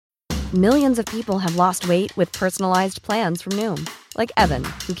Millions of people have lost weight with personalized plans from Noom. Like Evan,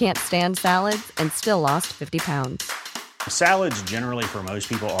 who can't stand salads and still lost 50 pounds. Salads generally for most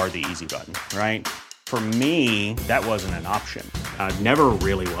people are the easy button, right? For me, that wasn't an option. I never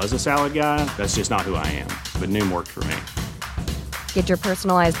really was a salad guy. That's just not who I am. But Noom worked for me. Get your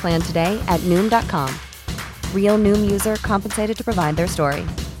personalized plan today at Noom.com. Real Noom user compensated to provide their story.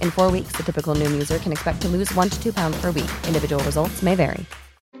 In 4 weeks, the typical Noom user can expect to lose 1 to 2 pounds per week. Individual results may vary.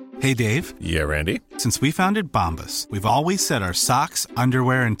 Hey, Dave. Yeah, Randy. Since we founded Bombas, we've always said our socks,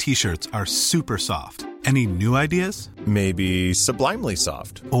 underwear, and T-shirts are super soft. Any new ideas? Maybe sublimely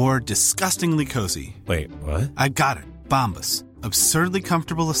soft. Or disgustingly cozy. Wait, what? I got it. Bombas. Absurdly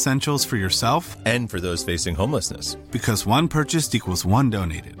comfortable essentials for yourself and for those facing homelessness. Because one purchased equals one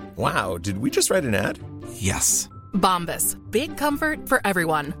donated. Wow, did we just write an ad? Yes. Bombas. Big comfort for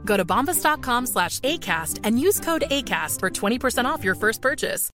everyone. Go to bombas.com/ACAST and use code ACAST for 20% off your first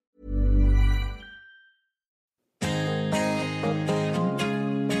purchase.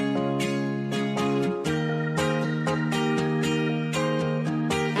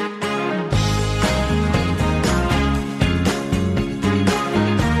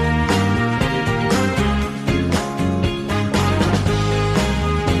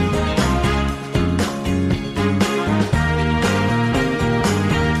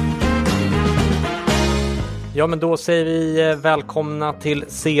 Ja, men då säger vi välkomna till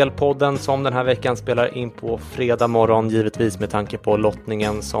CL-podden som den här veckan spelar in på fredag morgon, givetvis med tanke på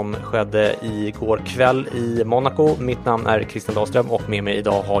lottningen som skedde igår kväll i Monaco. Mitt namn är Christian Dahlström och med mig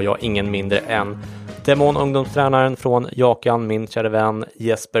idag har jag ingen mindre än Demon ungdomstränaren från Jakan, min kära vän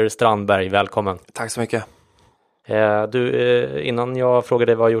Jesper Strandberg. Välkommen. Tack så mycket. Innan jag frågar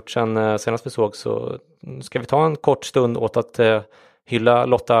dig vad jag gjort sen senast vi såg, så ska vi ta en kort stund åt att hylla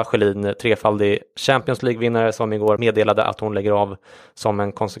Lotta Schelin, trefaldig Champions League-vinnare som igår meddelade att hon lägger av som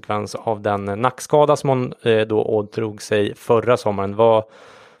en konsekvens av den nackskada som hon då ådrog sig förra sommaren. Vad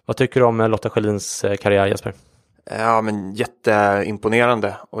tycker du om Lotta Schelins karriär, Jesper? Ja, men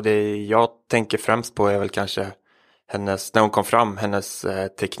jätteimponerande. Och det jag tänker främst på är väl kanske när hon kom fram, hennes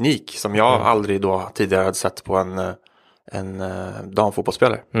teknik som jag aldrig då tidigare hade sett på en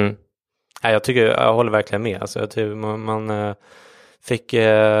damfotbollsspelare. Jag håller verkligen med. Alltså, jag tycker man fick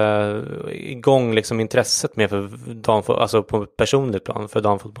igång liksom intresset med för damfotboll, alltså på personligt plan för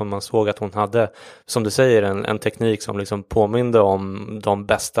damfotboll. Man såg att hon hade, som du säger, en teknik som liksom påminde om de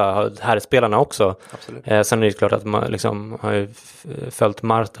bästa herrspelarna också. Sen är det klart att man liksom har ju följt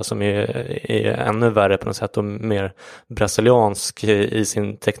Marta som är ännu värre på något sätt och mer brasiliansk i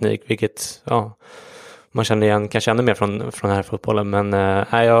sin teknik, vilket man känner igen kanske ännu mer från den här fotbollen. Men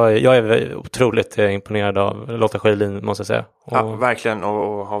jag är otroligt imponerad av Lotta Schelin, måste jag säga. Ja, verkligen.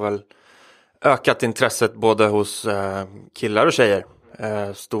 Och har väl ökat intresset både hos killar och tjejer.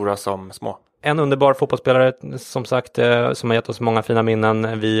 Stora som små. En underbar fotbollsspelare, som sagt, som har gett oss många fina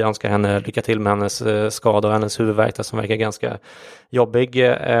minnen. Vi önskar henne lycka till med hennes skada och hennes huvudvärk som verkar ganska jobbig.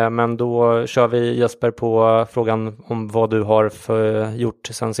 Men då kör vi, Jesper, på frågan om vad du har gjort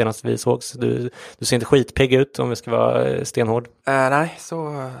sen senast vi sågs. Du ser inte skitpigg ut, om vi ska vara stenhård. Nej,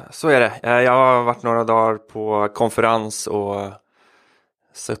 så är det. Jag har varit några dagar på konferens och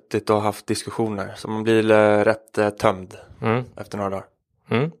suttit och haft diskussioner. Så man blir rätt tömd efter några dagar.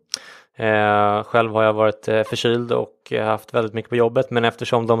 Själv har jag varit förkyld och haft väldigt mycket på jobbet, men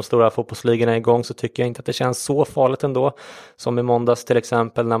eftersom de stora fotbollsligorna är igång så tycker jag inte att det känns så farligt ändå, som i måndags till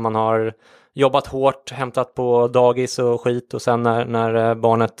exempel, när man har jobbat hårt, hämtat på dagis och skit, och sen när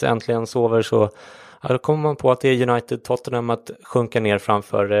barnet äntligen sover så då kommer man på att det är United-Tottenham att sjunka ner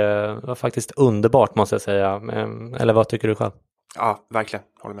framför. Det var faktiskt underbart, måste jag säga. Eller vad tycker du själv? Ja, verkligen,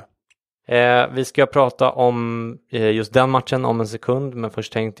 håller med. Vi ska prata om just den matchen om en sekund, men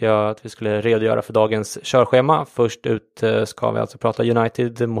först tänkte jag att vi skulle redogöra för dagens körschema. Först ut ska vi alltså prata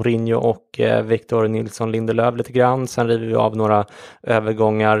United, Mourinho och Victor Nilsson Lindelöf lite grann. Sen river vi av några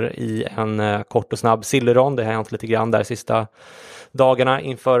övergångar i en kort och snabb sillerond. Det har hänt lite grann där sista dagarna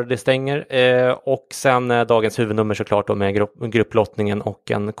inför det stänger. Och sen dagens huvudnummer såklart då, med grupplottningen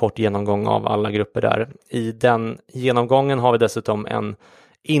och en kort genomgång av alla grupper där. I den genomgången har vi dessutom en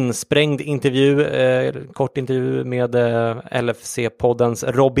insprängd intervju, kort intervju med LFC-poddens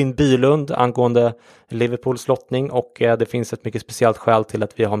Robin Bylund angående Liverpools lottning, och det finns ett mycket speciellt skäl till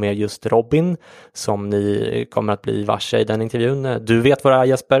att vi har med just Robin, som ni kommer att bli varse i den intervjun. Du vet vad det är,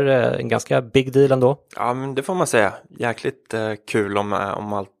 Jesper, en ganska big deal ändå. Ja, men det får man säga. Jäkligt kul om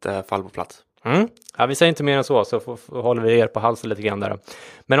allt faller på plats. Ja, vi säger inte mer än så håller vi er på halsen lite grann där.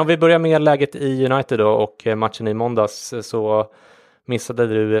 Men om vi börjar med läget i United då och matchen i måndags, så missade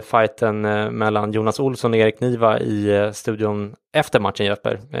du fighten mellan Jonas Olsson och Erik Niva i studion efter matchen,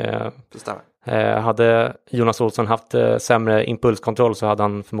 Jesper. Det stämmer. Hade Jonas Olsson haft sämre impulskontroll så hade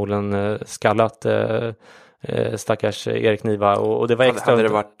han förmodligen skallat stackars Erik Niva. Och det var extra... Hade det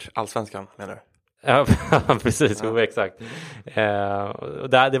varit allsvenskan, menar du? Ja, precis, ja. Exakt.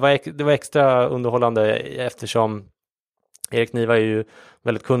 Det var extra underhållande eftersom Erik Niva är ju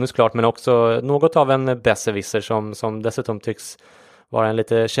väldigt kunnig såklart, men också något av en besserwisser som dessutom tycks vara en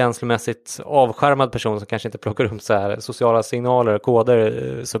lite känslomässigt avskärmad person som kanske inte plockar upp så här sociala signaler och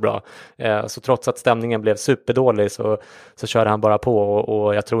koder så bra. Så trots att stämningen blev superdålig så körde han bara på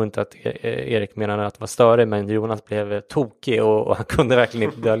och jag tror inte att Erik menade att det var större, men Jonas blev tokig och han kunde verkligen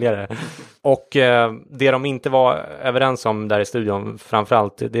inte dölja det. Och det de inte var överens om där i studion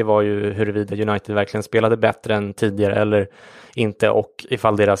framförallt, det var ju huruvida United verkligen spelade bättre än tidigare eller inte, och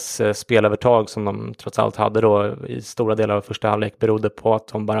ifall deras spelövertag som de trots allt hade då i stora delar av första halvlek berodde på att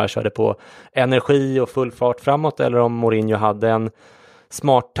de bara körde på energi och full fart framåt, eller om Mourinho hade en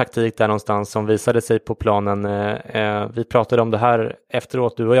smart taktik där någonstans som visade sig på planen. Vi pratade om det här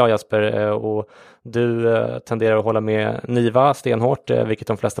efteråt, du och jag, Jesper, och du tenderar att hålla med Niva stenhårt, vilket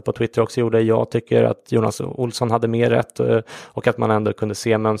de flesta på Twitter också gjorde. Jag tycker att Jonas Olsson hade mer rätt och att man ändå kunde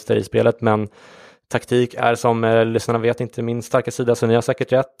se mönster i spelet, men taktik är, som lyssnarna vet, inte min starka sida, så ni har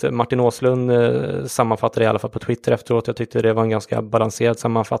säkert rätt. Martin Åslund sammanfattade i alla fall på Twitter efteråt. Jag tyckte det var en ganska balanserad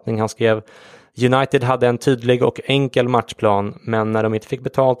sammanfattning. Han skrev: United hade en tydlig och enkel matchplan, men när de inte fick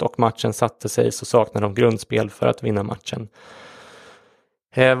betalt och matchen satte sig så saknade de grundspel för att vinna matchen.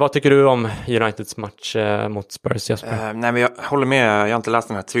 Vad tycker du om Uniteds match mot Spurs, Jesper? Nej, men jag håller med. Jag har inte läst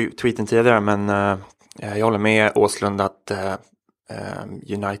den här tweeten tidigare, men jag håller med Åslund att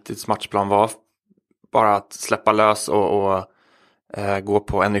Uniteds matchplan var bara att släppa lös och gå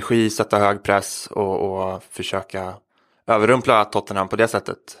på energi, sätta hög press och försöka överrumpla Tottenham på det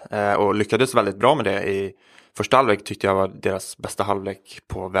sättet. Och lyckades väldigt bra med det. I första halvlek tyckte jag var deras bästa halvlek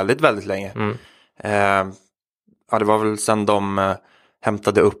på väldigt, väldigt länge. Ja, det var väl sen de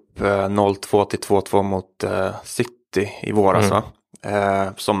hämtade upp 0-2 till 2-2 mot City i våras, va?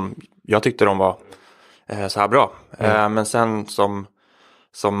 Som jag tyckte de var så här bra. Men sen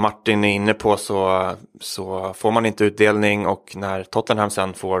som Martin är inne på så får man inte utdelning, och när Tottenham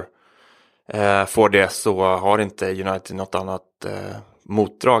sen får det så har inte United något annat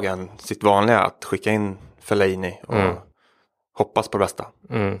motdrag än sitt vanliga, att skicka in Fellaini och hoppas på det bästa.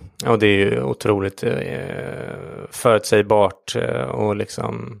 Och det är ju otroligt förutsägbart och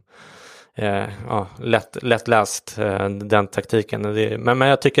liksom lättläst den taktiken. Men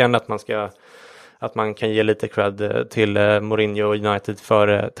jag tycker ändå att man kan ge lite cred till Mourinho och United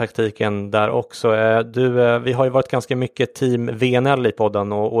för taktiken där också. Vi har ju varit ganska mycket team VNL i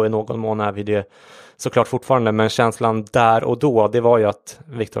podden och i någon mån är vi det såklart fortfarande, men känslan där och då, det var ju att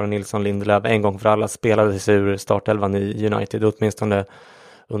Victor Nilsson Lindelöf en gång för alla spelade sig ur startelvan i United, åtminstone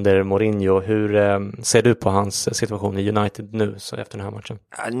under Mourinho. Hur ser du på hans situation i United nu så efter den här matchen?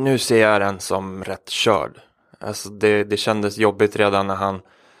 Nu ser jag den som rätt körd. Alltså det kändes jobbigt redan när han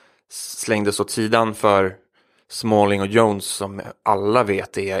slängdes åt sidan för Smalling och Jones, som alla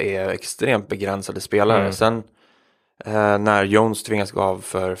vet är extremt begränsade spelare. Sen när Jones tvingas gå av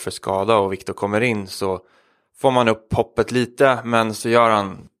för skada och Victor kommer in, så får man upp hoppet lite, men så gör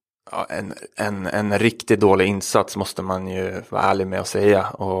han en riktigt dålig insats, måste man ju vara ärlig med att säga.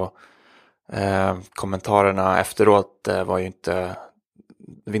 Och kommentarerna efteråt var ju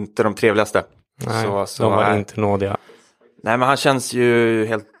inte de trevligaste. Nej, de var inte nådiga. Nej, men han känns ju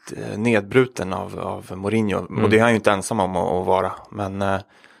helt nedbruten av Mourinho. Och det är han ju inte ensam om att vara. Men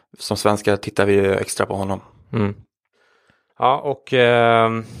som svenskar tittar vi ju extra på honom. Ja, och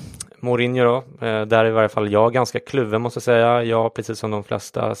Mourinho då, där är i varje fall jag ganska kluven, måste jag säga. Jag har precis som de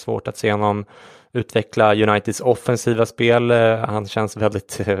flesta svårt att se honom utveckla Uniteds offensiva spel. Han känns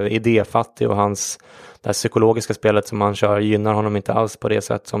väldigt idéfattig, och det här psykologiska spelet som han kör gynnar honom inte alls på det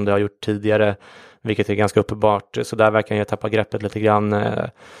sätt som det har gjort tidigare, vilket är ganska uppenbart. Så där verkar jag tappa greppet lite grann.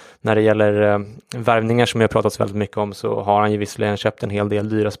 När det gäller värvningar som jag pratat väldigt mycket om, så har han ju visserligen köpt en hel del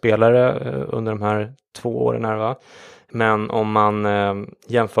dyra spelare under de här 2 åren här, va? Men om man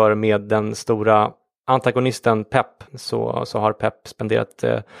jämför med den stora antagonisten Pep, så har Pep spenderat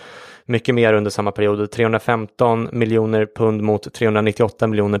mycket mer under samma period. 315 miljoner pund mot 398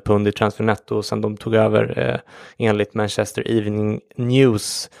 miljoner pund i transfernetto sen de tog över, enligt Manchester Evening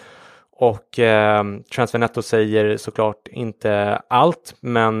News. Och transfernetto säger såklart inte allt,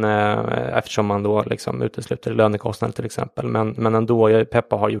 men eftersom man då liksom utesluter lönekostnader till exempel. Men ändå,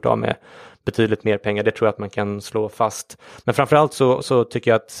 Peppa har gjort av med betydligt mer pengar. Det tror jag att man kan slå fast. Men framförallt så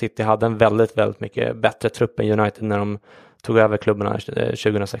tycker jag att City hade en väldigt, väldigt mycket bättre trupp än United när de tog över klubbarna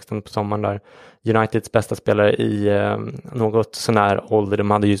 2016 på sommaren där. Uniteds bästa spelare i något sån här ålder.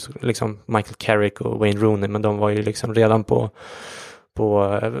 De hade ju liksom Michael Carrick och Wayne Rooney, men de var ju liksom redan på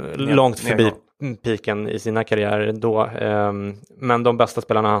långt förbi piken i sina karriärer då. Men de bästa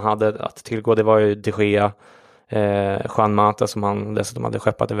spelarna han hade att tillgå, det var ju De Gea, Juan Mata som han dessutom hade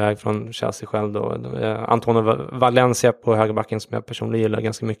skeppat iväg från Chelsea själv då. Antonio Valencia på högerbacken som jag personligen gillar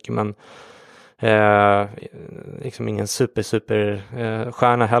ganska mycket, men liksom ingen super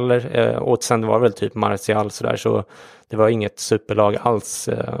stjärna heller. Och sen var det väl typ Martial sådär, så det var inget superlag alls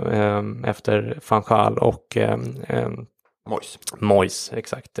efter Van Gaal och Moyes,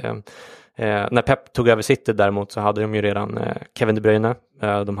 exakt. När Pep tog över City däremot så hade de ju redan Kevin De Bruyne,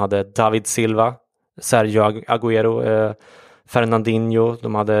 de hade David Silva, Sergio Agüero, Fernandinho,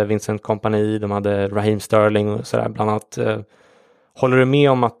 de hade Vincent Kompany, de hade Raheem Sterling och sådär bland annat. Håller du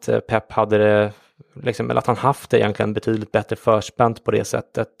med om att Pep hade det, liksom, eller att han haft det egentligen betydligt bättre förspänt på det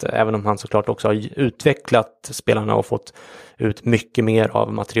sättet, även om han såklart också har utvecklat spelarna och fått ut mycket mer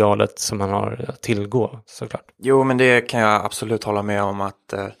av materialet som han har tillgå, såklart? Jo, men det kan jag absolut hålla med om,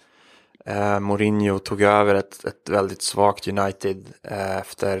 att Mourinho tog över ett väldigt svagt United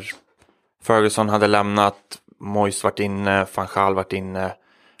efter Ferguson hade lämnat, Moyes vart inne, Van Gaal vart inne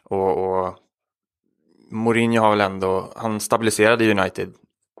och Mourinho har väl ändå, han stabiliserade United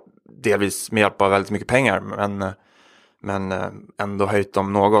delvis med hjälp av väldigt mycket pengar, men ändå höjt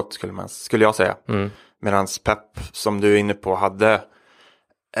dem något skulle jag säga. Medan Pep, som du är inne på, hade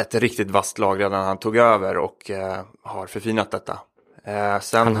ett riktigt vasst lag redan när han tog över och har förfinat detta.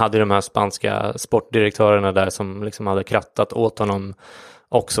 Han hade de här spanska sportdirektörerna där som liksom hade krattat åt honom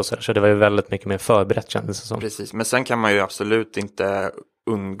också, så det var ju väldigt mycket mer förberett, kändes det som. Precis, men sen kan man ju absolut inte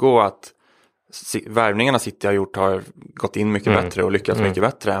undgå att värvningarna City har gjort har gått in mycket bättre och lyckats mycket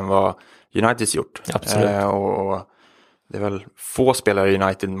bättre än vad Uniteds gjort. Absolut. Och det är väl få spelare i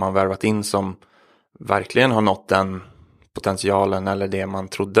United man värvat in som verkligen har nått den potentialen eller det man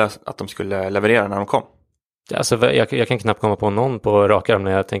trodde att de skulle leverera när de kom. Alltså, jag kan knappt komma på någon på rak arm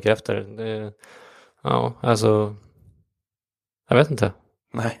när jag tänker efter. Jag vet inte.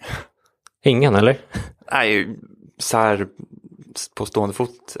 Nej. Ingen, eller? Nej, så här på stående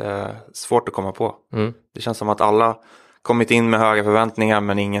fot svårt att komma på. Det känns som att alla kommit in med höga förväntningar,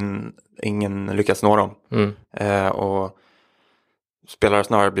 men ingen lyckats nå dem. Och spelare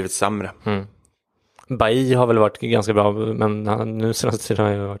snarare blivit sämre. Bailly har väl varit ganska bra, men nu senaste tiden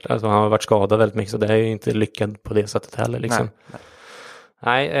har han har varit skadad väldigt mycket, så det är ju inte lyckat på det sättet heller liksom.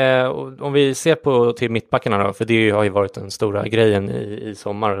 Nej, om vi ser till mittbackarna då, för det har ju varit den stora grejen i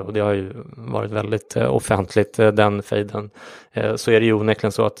sommar och det har ju varit väldigt offentligt, den fejden. Så är det ju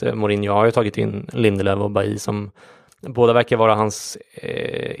onekligen så att Mourinho har ju tagit in Lindelöf och Bailly som båda verkar vara hans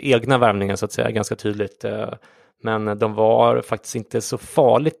egna värvningar så att säga, ganska tydligt. Men de var faktiskt inte så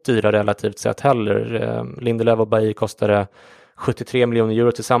farligt dyra relativt sett heller. Lindelöf och Bailly kostade 73 miljoner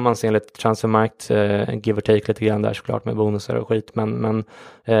euro tillsammans enligt Transfermarkt, give or take lite grann där såklart med bonusar och skit, men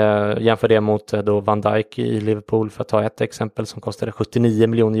jämför det mot då Van Dijk i Liverpool, för att ta ett exempel, som kostade 79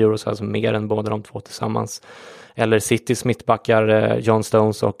 miljoner euro, så alltså mer än båda de två tillsammans. Eller Citys mittbackar John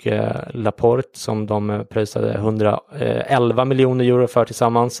Stones och Laporte som de pröjsade 111 miljoner euro för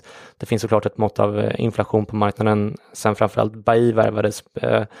tillsammans. Det finns såklart ett mått av inflation på marknaden. Sen framförallt Bailly värvades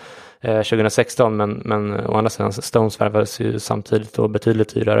 2016, men å andra sidan Stones värvades ju samtidigt och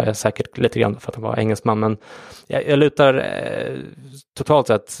betydligt dyrare, säkert lite grann för att han var engelsman, men jag lutar totalt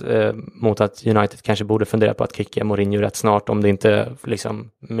sett mot att United kanske borde fundera på att kicka Mourinho rätt snart, om det inte liksom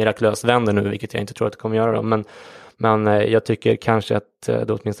mirakulöst vänder nu, vilket jag inte tror att det kommer göra då, men jag tycker kanske att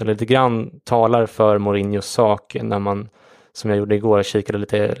det åtminstone lite grann talar för Mourinhos sak när man, som jag gjorde igår, kikade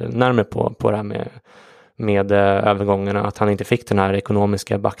lite närmare på det här med övergångarna, att han inte fick den här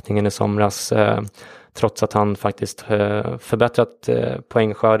ekonomiska backningen i somras, trots att han faktiskt förbättrat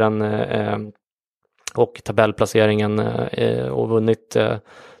poängskörden och tabellplaceringen och vunnit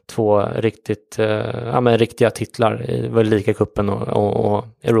 2 riktiga titlar i Ligacupen och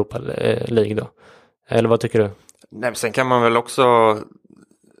Europa League då. Eller vad tycker du? Nej, sen kan man väl också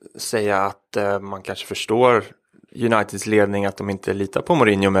säga att man kanske förstår Uniteds ledning, att de inte litar på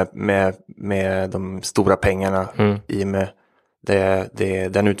Mourinho med de stora pengarna i och med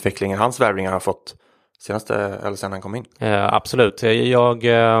den utvecklingen hans värvningar har fått sen han kom in. Absolut. Jag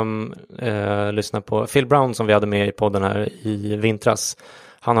lyssnar på Phil Brown som vi hade med i podden här i vintras.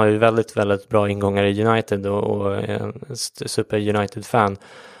 Han har ju väldigt, väldigt bra ingångar i United och är en super United-fan.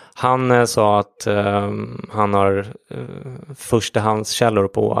 Han sa att han har förstahandskällor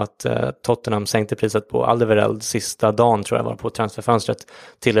på att Tottenham sänkte priset på Alderweireld sista dagen, tror jag var, på transferfönstret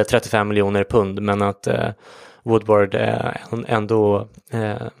till 35 miljoner pund, men att Woodward ändå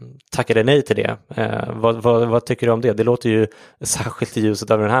tackade nej till det. Vad tycker du om det? Det låter ju särskilt i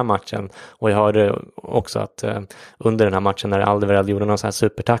ljuset av den här matchen. Och jag hörde också att under den här matchen när Alderweireld gjorde någon sån här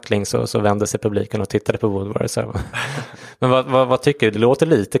supertackling så vände sig publiken och tittade på Woodward. Så. Men vad tycker du? Det låter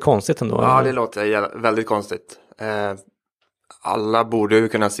lite konstigt ändå. Ja, det låter väldigt konstigt. Alla borde ju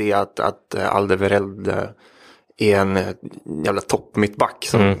kunna se att Alderweireld är en jävla toppmittback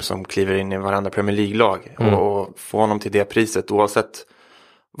som kliver in i varandra Premier League-lag. Och få honom till det priset, oavsett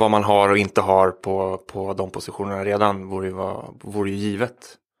vad man har och inte har på de positionerna redan, vore ju givet.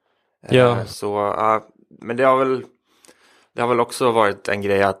 Ja. Men det har väl också varit en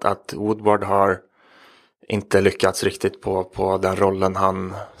grej att Woodward har inte lyckats riktigt på den rollen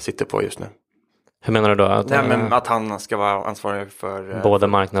han sitter på just nu. Hur menar du då? Att han ska vara ansvarig för både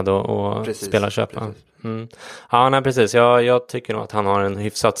marknad och spelarköp. Ja, nej, precis. Jag tycker nog att han har en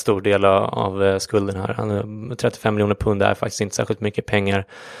hyfsat stor del av skulden här. 35 miljoner pund är faktiskt inte särskilt mycket pengar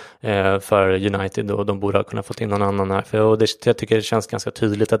för United, och de borde ha kunnat fått in någon annan här. Jag tycker det känns ganska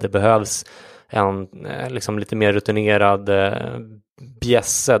tydligt att det behövs en liksom lite mer rutinerad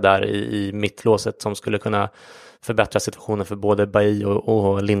bjässe där i mittlåset som skulle kunna förbättra situationen för både Bailly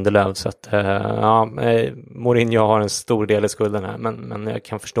och Lindelöf. Så att Mourinho har en stor del i skulden här, men jag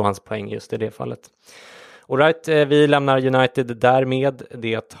kan förstå hans poäng just i det fallet. All right, vi lämnar United därmed.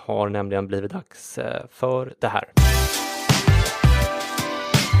 Det har nämligen blivit dags för det här.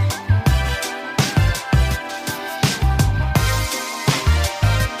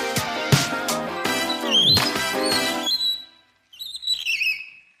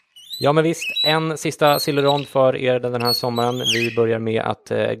 Ja, men visst, en sista sillerond för er den här sommaren. Vi börjar med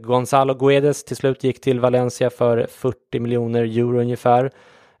att Gonzalo Guedes till slut gick till Valencia för 40 miljoner euro ungefär.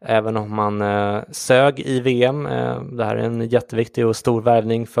 Även om man sög i VM. Det här är en jätteviktig och stor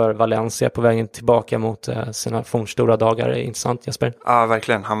värvning för Valencia på vägen tillbaka mot sina fornstora dagar. Intressant, Jesper? Ja,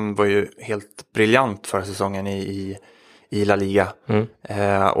 verkligen. Han var ju helt briljant förra säsongen i La Liga.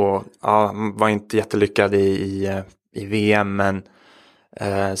 Och var inte jättelyckad i VM, men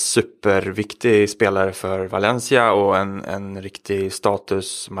superviktig spelare för Valencia och en riktig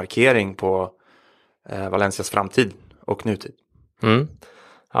statusmarkering på Valencias framtid och nutid.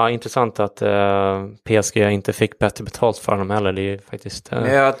 Ja, intressant att PSG inte fick bättre betalt för honom heller. Det är faktiskt...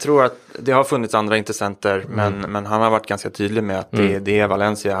 Jag tror att det har funnits andra intressenter, men han har varit ganska tydlig med att det är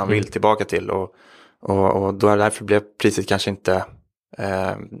Valencia han vill tillbaka till, och då är därför blev priset kanske inte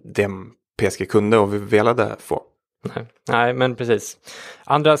det PSG kunde och velade få. Nej, men precis.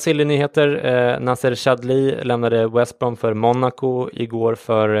 Andra silly-nyheter. Nasser Chadli lämnade West Brom för Monaco igår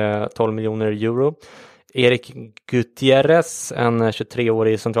för 12 miljoner euro. Erik Gutierrez, en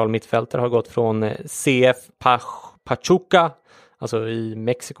 23-årig central mittfältare, har gått från CF Pachuca, alltså i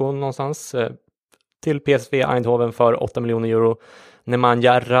Mexiko någonstans, till PSV Eindhoven för 8 miljoner euro.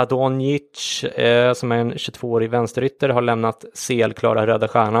 Nemanja Radonjic, som är en 22-årig vänsterytter, har lämnat CL-klara Röda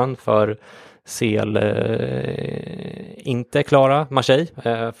Stjärnan för CL inte klara Marseille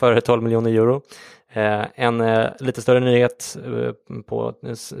för 12 miljoner euro. En lite större nyhet på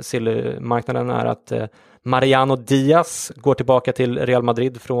silvermarknaden är att Mariano Diaz går tillbaka till Real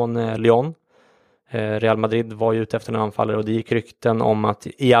Madrid från Lyon. Real Madrid var ju ute efter en anfallare, och det gick rykten om att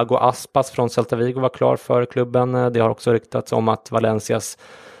Iago Aspas från Celta Vigo var klar för klubben. Det har också ryktats om att Valencias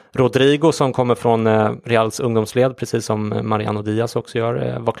Rodrigo, som kommer från Reals ungdomsled, precis som Mariano Diaz också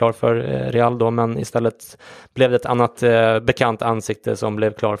gör, var klar för Real då, men istället blev det ett annat bekant ansikte som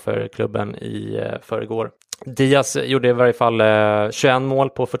blev klar för klubben i förrgår. Diaz gjorde i varje fall 21 mål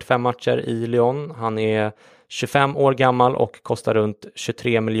på 45 matcher i Lyon. Han är 25 år gammal och kostar runt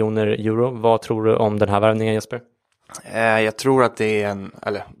 23 miljoner euro. Vad tror du om den här värvningen, Jesper? Jag tror att det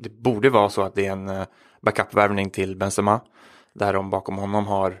borde vara så att det är en backup-värvning till Benzema. Där de bakom honom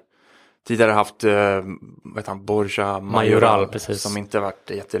har tidigare haft Borja Mayoral, precis, som inte varit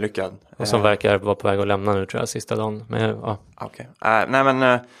jättelyckad. Och som verkar vara på väg att lämna nu, tror jag, sista dagen. Men, ja. Okay. Nej,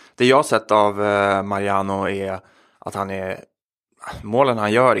 men det jag har sett av Mariano är att målen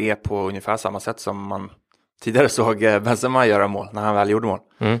han gör är på ungefär samma sätt som man tidigare såg Benzema göra mål när han väl gjorde mål.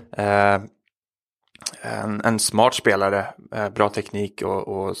 En smart spelare, bra teknik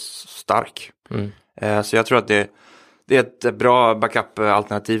och stark. Så jag tror att det är ett bra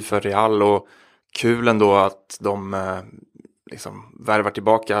backup-alternativ för Real, och kul ändå att de värvar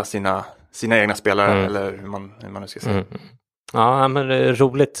tillbaka sina egna spelare, eller hur man nu ska säga. Ja, men det är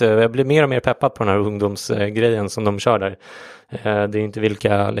roligt. Jag blir mer och mer peppad på den här ungdomsgrejen som de kör där. Det är inte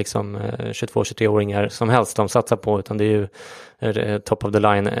vilka 22-23-åringar som helst de satsar på, utan det är ju top of the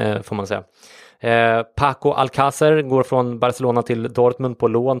line, får man säga. Paco Alcácer går från Barcelona till Dortmund på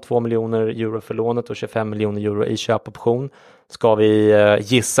lån, 2 miljoner euro för lånet och 25 miljoner euro i köpoption. Ska vi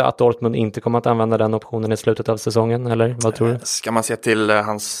gissa att Dortmund inte kommer att använda den optionen i slutet av säsongen, eller vad tror du? Ska man se till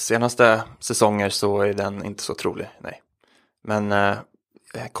hans senaste säsonger så är den inte så trolig, nej. Men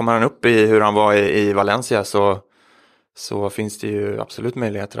kommer han upp i hur han var i Valencia så finns det ju absolut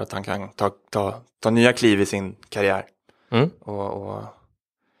möjligheter att han kan ta nya kliv i sin karriär. Och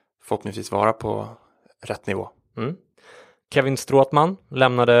förhoppningsvis vara på rätt nivå. Kevin Strootman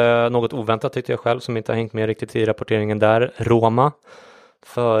lämnade något oväntat tyckte jag själv, som inte har hängt med riktigt i rapporteringen där. Roma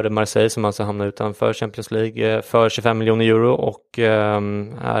för Marseille, som alltså hamnar utanför Champions League för 25 miljoner euro och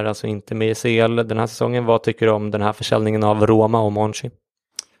är alltså inte med i CL den här säsongen. Vad tycker du om den här försäljningen av Roma och Monchi?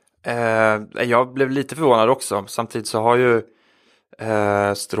 Jag blev lite förvånad också. Samtidigt så har ju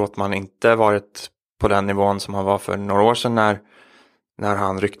Strootman inte varit på den nivån som han var för några år sedan när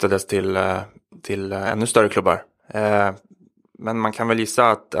han ryktades till ännu större klubbar. Men man kan väl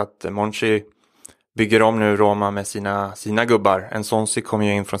gissa att Monchi bygger om nu Roma med sina gubbar. Ensonsi kommer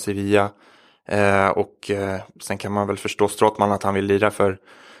ju in från Sevilla. Och sen kan man väl förstå Strootman att han vill lira för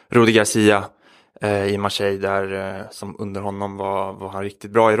Rudi Garcia i Marseille där som under honom var han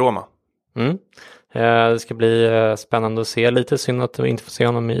riktigt bra i Roma. Det ska bli spännande att se. Lite synd att vi inte får se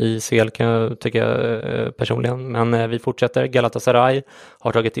honom i CL kan jag tycka personligen. Men vi fortsätter. Galatasaray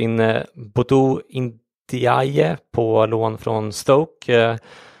har tagit in Bodo Ndiaye på lån från Stoke.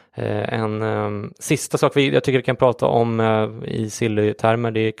 En sista sak jag tycker vi kan prata om i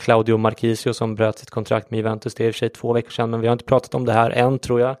Silly-termer, det är Claudio Marchisio som bröt sitt kontrakt med Juventus. Det är i och för sig 2 veckor sedan, men vi har inte pratat om det här än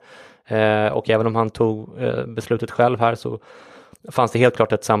tror jag. Och även om han tog beslutet själv här så fanns det helt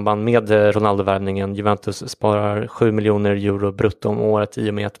klart ett samband med Ronaldo-värvningen. Juventus sparar 7 miljoner euro brutto om året i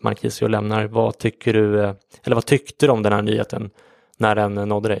och med att Marchisio lämnar. Vad tyckte du om den här nyheten när den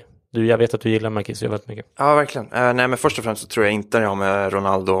nådde dig? Jag vet att du gillar Marchisio väldigt mycket. Ja, verkligen. Nej, men först och främst så tror jag inte det har med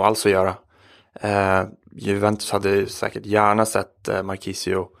Ronaldo alls att göra. Juventus hade säkert gärna sett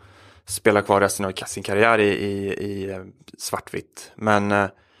Marchisio spela kvar resten av sin karriär i svartvitt. Men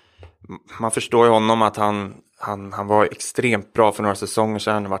man förstår ju honom att han var extremt bra för några säsonger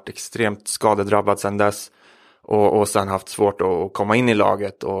sedan, varit extremt skadedrabbad sedan dess och sen haft svårt att komma in i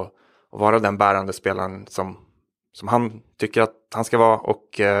laget och vara den bärande spelaren som han tycker att han ska vara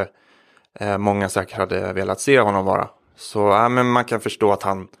och många säkert hade velat se honom vara. Så men man kan förstå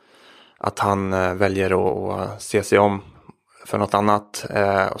att han väljer att se sig om för något annat.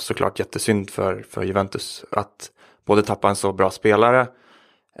 Och såklart jättesynd för Juventus att både tappa en så bra spelare,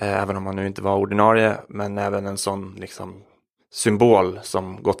 även om han nu inte var ordinarie, men även en sån liksom symbol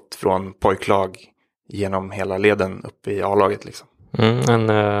som gått från pojklag genom hela leden upp i A-laget liksom.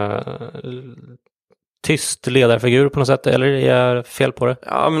 Tyst ledarfigur på något sätt, eller är jag fel på det?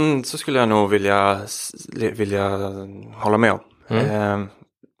 Ja, men så skulle jag nog vilja hålla med om.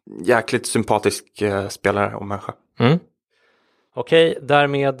 Jäkligt sympatisk spelare och människa. Okej,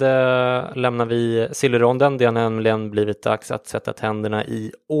 därmed lämnar vi Sillyronden. Det har nämligen blivit dags att sätta tänderna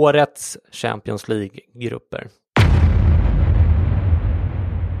i årets Champions League-grupper.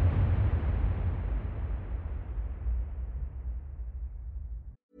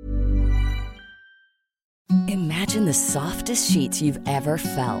 Imagine the softest sheets you've ever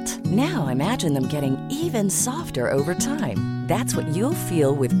felt. Now imagine them getting even softer over time. That's what you'll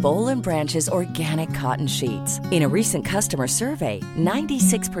feel with Boll & Branch's organic cotton sheets. In a recent customer survey,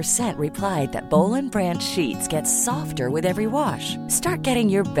 96% replied that Boll & Branch sheets get softer with every wash. Start getting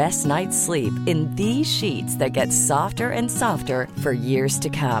your best night's sleep in these sheets that get softer and softer for years to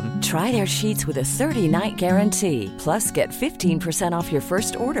come. Try their sheets with a 30-night guarantee. Plus, get 15% off your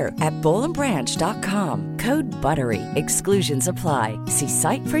first order at BollandBranch.com. Code BUTTERY. Exclusions apply. See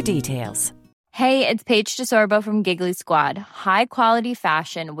site for details. Hey, it's Paige DeSorbo from Giggly Squad. High quality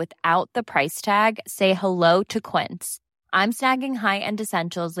fashion without the price tag. Say hello to Quince. I'm snagging high-end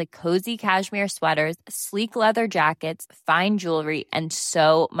essentials like cozy cashmere sweaters, sleek leather jackets, fine jewelry, and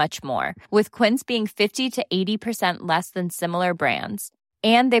so much more. With Quince being 50 to 80% less than similar brands.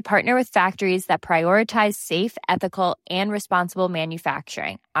 And they partner with factories that prioritize safe, ethical, and responsible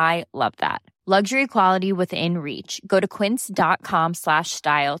manufacturing. I love that. Luxury quality within reach. Go to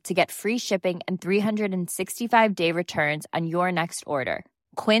quince.com/style to get free shipping and 365-day returns on your next order.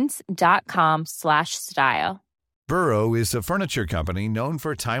 Quince.com/style. Burrow is a furniture company known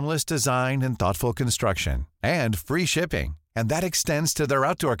for timeless design and thoughtful construction and free shipping. And that extends to their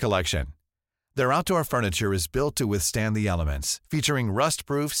outdoor collection. Their outdoor furniture is built to withstand the elements, featuring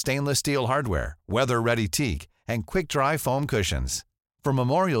rust-proof stainless steel hardware, weather-ready teak, and quick-dry foam cushions. For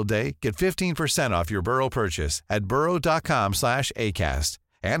Memorial Day, get 15% off your Burrow purchase at burrow.com/ACAST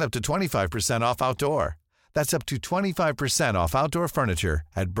and up to 25% off outdoor. That's up to 25% off outdoor furniture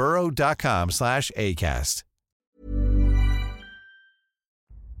at burrow.com/acast.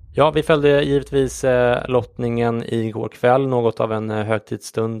 Ja, vi följde givetvis lottningen igår kväll. Något av en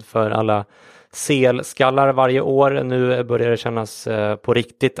högtidsstund för alla CL-skallar varje år. Nu börjar det kännas på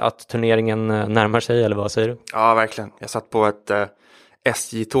riktigt att turneringen närmar sig, eller vad säger du? Ja, verkligen. Jag satt på ett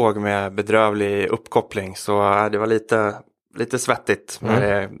SJ-tåg med bedrövlig uppkoppling, så det var lite svettigt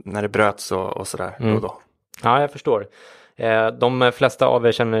när det bröts och sådär då och då. Ja, jag förstår. De flesta av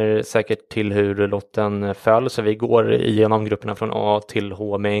er känner säkert till hur lotten föll, så vi går igenom grupperna från A till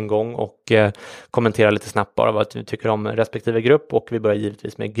H med en gång och kommenterar lite snabbt bara vad vi tycker om respektive grupp. Och vi börjar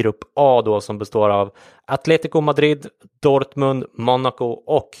givetvis med grupp A då, som består av Atletico Madrid, Dortmund, Monaco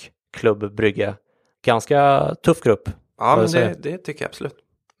och Club Brugge. Ganska tuff grupp. Ja, men det tycker jag absolut.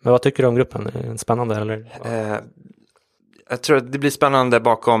 Men vad tycker du om gruppen? Spännande eller? Jag tror att det blir spännande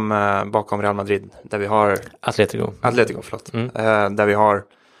bakom Real Madrid, där vi har Atletico, förlåt. Där vi har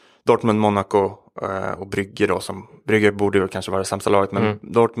Dortmund, Monaco och Brugge då, som Brugge borde ju kanske vara det sämsta laget, men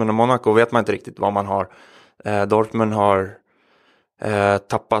Dortmund och Monaco vet man inte riktigt vad man har. Dortmund har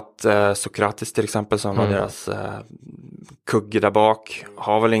tappat Sokratis till exempel, som var deras kugge där bak.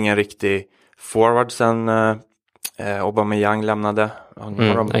 Har väl ingen riktig forward sen Aubameyang lämnade.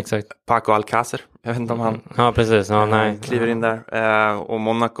 Exakt. Paco Alcácer. Jag vet inte om han precis. kliver in där. Och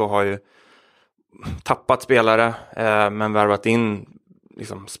Monaco har ju tappat spelare, men värvat in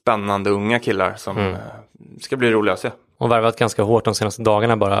liksom spännande unga killar som ska bli roliga att se. Och värvat ganska hårt de senaste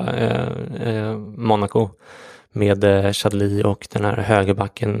dagarna bara, Monaco, med Chadli och den här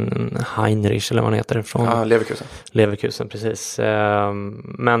högerbacken Heinrich, eller vad han heter, från Leverkusen, precis.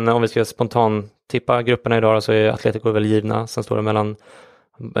 Men om vi ska spontant tippa grupperna idag då, så är Atletico väl givna. Sen står det mellan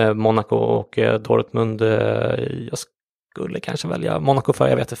Monaco och Dortmund. Jag skulle kanske välja Monaco, för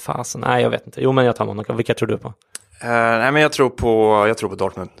jag vet inte fasen. Nej, jag vet inte. Jo, men jag tar Monaco. Vilka tror du på? Nej, men jag tror på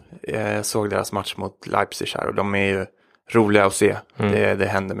Dortmund. Jag såg deras match mot Leipzig här, och de är ju roliga att se. Det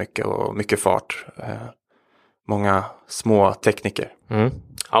händer mycket och mycket fart. Många små tekniker.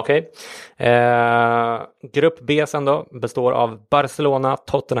 Okej. Grupp B sen då består av Barcelona,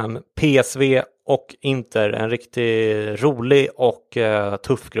 Tottenham, PSV och Inter. En riktigt rolig och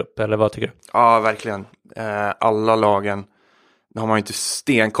tuff grupp, eller vad tycker du? Ja, verkligen. Alla lagen, nu har man ju inte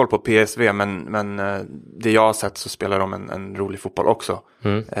stenkoll på PSV, men det jag har sett så spelar de en rolig fotboll också.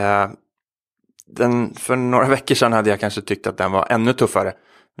 För några veckor sedan hade jag kanske tyckt att den var ännu tuffare.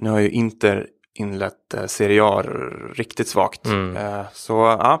 Nu har ju Inter inlett Serie A riktigt svagt. Så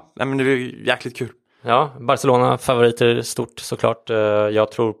ja, men det är jäkligt kul. Ja, Barcelona favoriter stort såklart.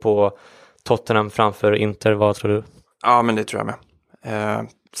 Jag tror på Tottenham framför Inter. Vad tror du? Ja, men det tror jag med.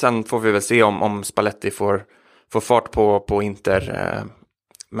 Sen får vi väl se om Spalletti får fart på Inter.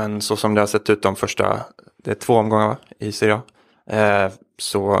 Men så som det har sett ut det är 2 omgångar i Serie A.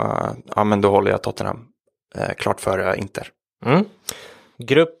 Så ja, men då håller jag Tottenham klart före Inter.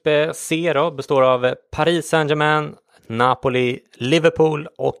 Grupp C då består av Paris Saint-Germain, Napoli, Liverpool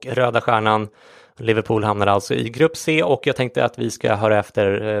och Röda Stjärnan. Liverpool hamnar alltså i grupp C, och jag tänkte att vi ska höra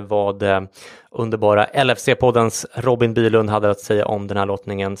efter vad underbara LFC-poddens Robin Bylund hade att säga om den här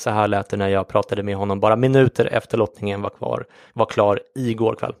lottningen. Så här lät det när jag pratade med honom bara minuter efter lottningen var klar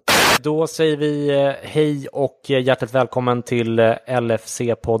igår kväll. Då säger vi hej och hjärtligt välkommen till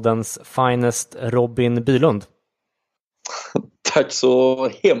LFC-poddens finest, Robin Bylund. Tack så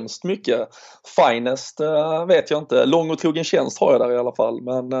hemskt mycket. Finest vet jag inte. Lång och trogen tjänst har jag där i alla fall.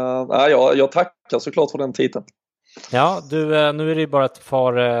 Men jag tackar såklart för den titeln. Ja, nu är det bara ett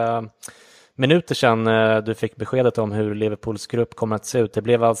par minuter sedan du fick beskedet om hur Liverpools grupp kommer att se ut. Det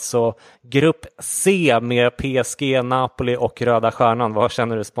blev alltså grupp C med PSG, Napoli och Röda Stjärnan. Vad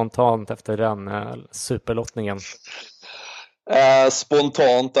känner du spontant efter den superlottningen?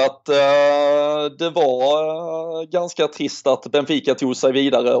 Spontant att det var ganska trist att Benfica tog sig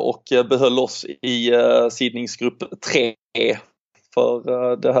vidare och behöll oss i sidningsgrupp 3.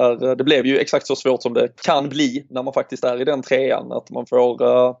 För det blev ju exakt så svårt som det kan bli när man faktiskt är i den 3:an, att man får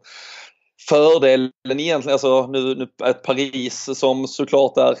fördelen egentligen, alltså nu ett Paris som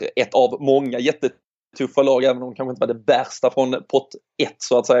såklart är ett av många jättetuffa lag, även om de kanske inte var det värsta från pott 1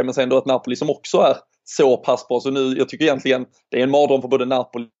 så att säga, men sen då ett Napoli som också är så pass bra. Så nu, jag tycker egentligen det är en mardröm för både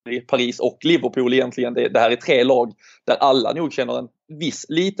Napoli, Paris och Liverpool egentligen. Det här är 3 lag där alla nog känner en viss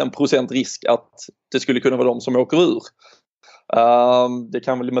liten procent risk att det skulle kunna vara de som åker ur. Det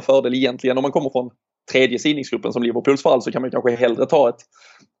kan väl med fördel egentligen, om man kommer från 3:e sidningsgruppen som Liverpools fall, så kan man kanske hellre ta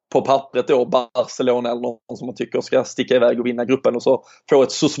på pappret då Barcelona eller någon som man tycker ska sticka iväg och vinna gruppen och så få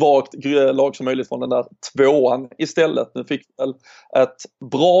ett så svagt lag som möjligt från den där tvåan istället. Nu fick väl ett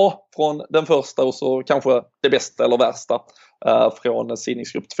bra från den första och så kanske det bästa eller värsta från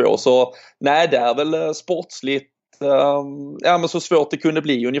sidningsgrupp 2. Så nej, det är väl sportsligt. Men så svårt det kunde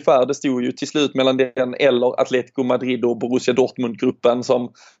bli ungefär. Det stod ju till slut mellan den eller Atletico Madrid och Borussia Dortmund-gruppen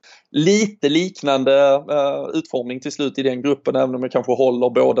som lite liknande utformning till slut i den gruppen, även om jag kanske håller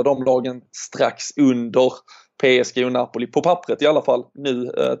båda de lagen strax under PSG och Napoli på pappret i alla fall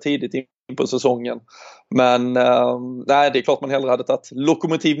nu tidigt in på säsongen. Men nej, det är klart man hellre hade tagit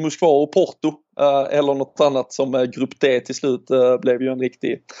Lokomotiv Moskva och Porto eller något annat som grupp D till slut blev ju en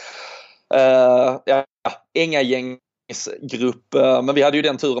riktig ängagängsgrupp. Men vi hade ju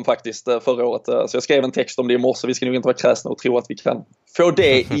den turen faktiskt förra året, så jag skrev en text om det i morse. Vi ska nog inte vara kräsna och tro att vi kan få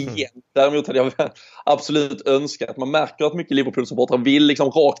det igen. Däremot hade jag absolut önskat. Man märker att mycket Liverpool-supportrar vill liksom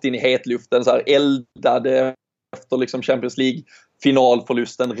rakt in i hetluften, så här eldade efter liksom Champions League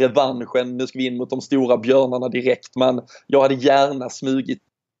finalförlusten, revanschen, nu ska vi in mot de stora björnarna direkt. Men jag hade gärna smugit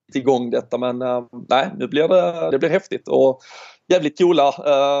igång detta, men nej, nu blir det blir häftigt och jävligt coola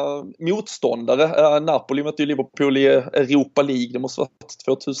motståndare. Napoli mötte ju Liverpool i Europa League, det måste vara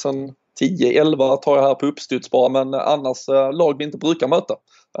 2010-11 tar jag här på uppstuds bara, men annars lag vi inte brukar möta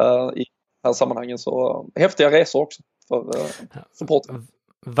i det här sammanhangen, så häftiga resor också för supporten.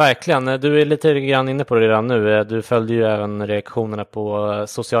 Verkligen, du är lite grann inne på det redan nu. Du följde ju även reaktionerna på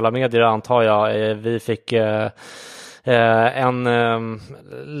sociala medier, antar jag. Vi fick en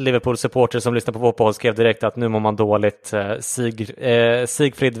Liverpool-supporter som lyssnade på vår podd skrev direkt att nu mår man dåligt.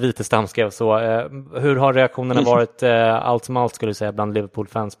 Sigfrid Witestam skrev så. Hur har reaktionerna varit allt som allt, skulle du säga, bland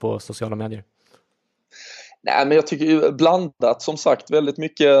Liverpool-fans på sociala medier? Nej, men jag tycker ju blandat, som sagt, väldigt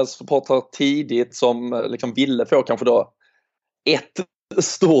mycket supportrar tidigt som liksom ville få kanske då ett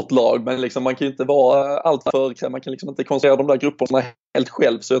stort lag, men liksom man kan ju inte vara allt för, man kan liksom inte konstruera de där grupperna helt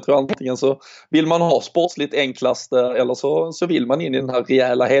själv, så jag tror antingen så vill man ha sportsligt enklast eller så vill man in i den här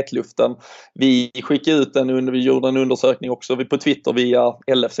rejäla hetluften. Vi skickade ut vi gjorde en undersökning också på Twitter via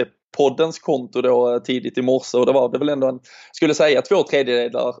LFC-poddens konto då tidigt i morse, och det var det väl ändå skulle säga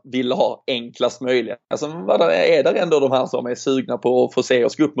 2/3 ville ha enklast möjligt. Alltså är det ändå de här som är sugna på att få se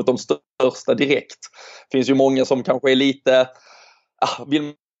oss gå upp mot de största direkt. Det finns ju många som kanske är lite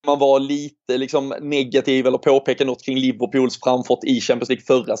vill man vara lite liksom negativ eller påpeka något kring Liverpools framfart i Champions League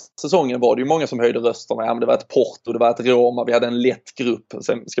förra säsongen, var det ju många som höjde rösterna. Ja, men det var ett Porto, det var ett Roma, vi hade en lätt grupp.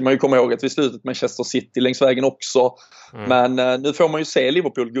 Sen ska man ju komma ihåg att vi slutet Manchester City längs vägen också. Men nu får man ju se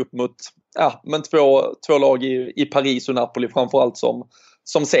Liverpool gå upp mot två lag i Paris och Napoli framförallt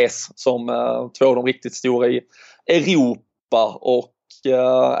som ses som två av de riktigt stora i Europa. Och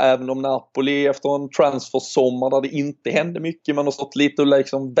även om Napoli efter en transfersommar där det inte hände mycket, man har stått lite och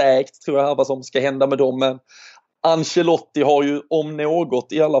liksom vägt, tror jag, här vad som ska hända med dem, men Ancelotti har ju om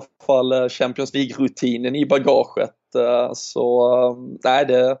något i alla fall Champions League-rutinen i bagaget, så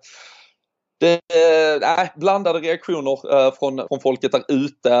nej, blandade reaktioner från folket där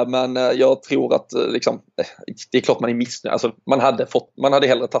ute, men jag tror att liksom, det är klart man är missnöjd. Alltså, man hade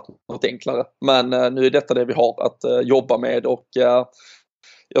hellre tagit något enklare, men nu är detta det vi har att jobba med, och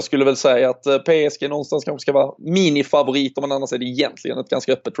jag skulle väl säga att PSG någonstans kanske ska vara minifavoriter, men annars är det egentligen ett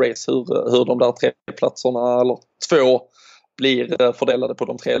ganska öppet race hur de där 3 platserna eller 2 blir fördelade på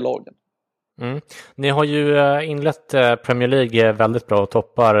de 3 lagen. Ni har ju inlett Premier League väldigt bra och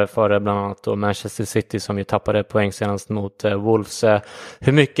toppar före bland annat då Manchester City, som ju tappade poäng senast mot Wolves.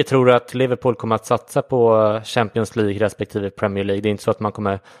 Hur mycket tror du att Liverpool kommer att satsa på Champions League respektive Premier League? Det är inte så att man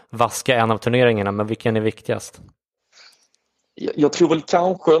kommer vaska en av turneringarna, men vilken är viktigast? Jag tror väl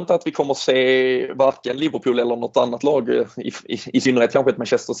kanske inte att vi kommer se varken Liverpool eller något annat lag, i synnerhet kanske ett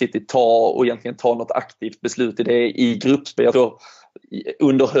Manchester City, ta något aktivt beslut i det i gruppspel. Jag tror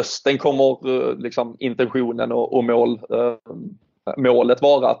under hösten kommer liksom intentionen och målet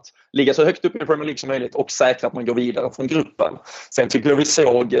vara att ligga så högt upp i Premier League som möjligt och säkra att man går vidare från gruppen. Sen tycker jag vi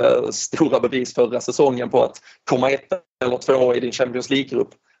såg stora bevis förra säsongen på att komma 1 eller 2 i din Champions League-grupp.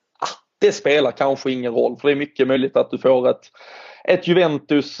 Det spelar kanske ingen roll, för det är mycket möjligt att du får ett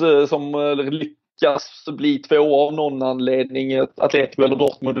Juventus som lyckas bli 2 av någon anledning, ett Atletico eller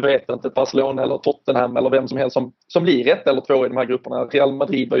Dortmund, du vet inte, ett Barcelona eller Tottenham eller vem som helst som blir 1 eller 2 i de här grupperna. Real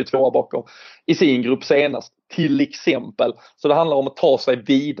Madrid var ju 2 bakom i sin grupp senast, till exempel. Så det handlar om att ta sig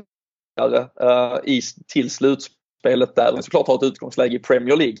vidare till slutspelet där. Men såklart ha ett utgångsläge i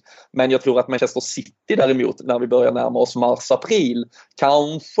Premier League. Men jag tror att Manchester City däremot, när vi börjar närma oss mars-april,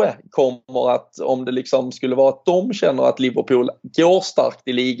 kanske kommer att, om det liksom skulle vara att de känner att Liverpool går starkt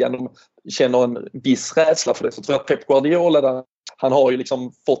i ligan, de känner en viss rädsla för det, så tror jag att Pep Guardiola där, Han har ju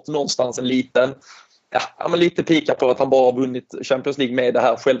liksom fått någonstans en liten lite pika på att han bara har vunnit Champions League med det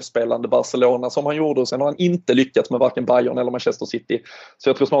här självspelande Barcelona som han gjorde, och sen har han inte lyckats med varken Bayern eller Manchester City. Så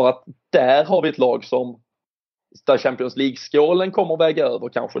jag tror snarare att där har vi ett lag där Champions League-skålen kommer att väga över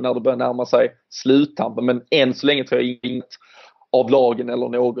kanske när det börjar närma sig sluttampen, men än så länge tror jag inget av lagen eller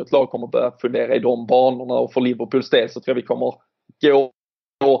något lag kommer att börja fundera i de banorna, och för Liverpools del så tror jag vi kommer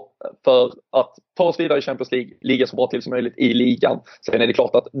gå för att ta oss vidare i Champions League, ligga så bra till som möjligt i ligan. Sen är det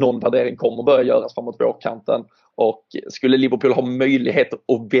klart att någon värdering kommer börja göras framåt vårkanten, och skulle Liverpool ha möjlighet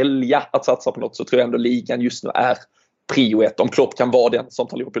att välja att satsa på något så tror jag ändå ligan just nu är prio 1. Om Klopp kan vara den som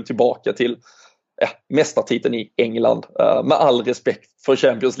tar Liverpool tillbaka till mästartiteln i England, med all respekt för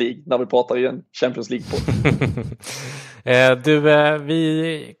Champions League när vi pratar i en Champions League-podd.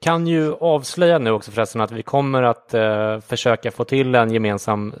 Vi kan ju avslöja nu också förresten att vi kommer att försöka få till en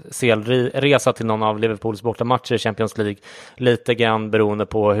gemensam resa till någon av Liverpools bortamatcher i Champions League, lite grann beroende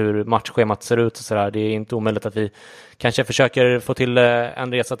på hur matchschemat ser ut och sådär. Det är inte omöjligt att vi kanske försöker få till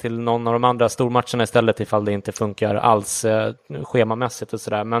en resa till någon av de andra stormatcherna istället ifall det inte funkar alls schemamässigt och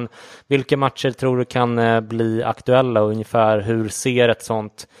sådär. Men vilka matcher tror du kan bli aktuella, och ungefär hur ser ett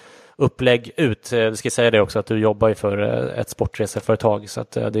sånt upplägg ut? Vi ska säga det också att du jobbar ju för ett sportreseföretag, så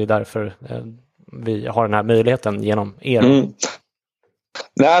att det är därför vi har den här möjligheten genom er.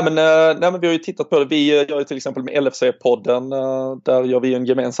 Nej men vi har ju tittat på det. Vi gör ju till exempel med LFC-podden, där gör vi en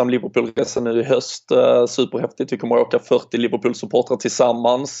gemensam Liverpool-resa nu i höst. Superhäftigt. Vi kommer att åka 40 Liverpool-supportrar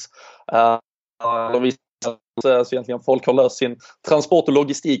tillsammans. Så egentligen folk har löst sin transport och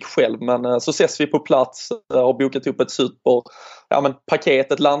logistik själv, men så ses vi på plats och bokat upp ett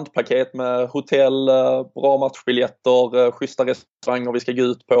paket, ett landpaket med hotell, bra matchbiljetter, schyssta restauranger vi ska gå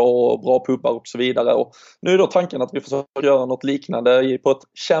ut på och bra pubbar och så vidare. Och nu är då tanken att vi försöker göra något liknande på ett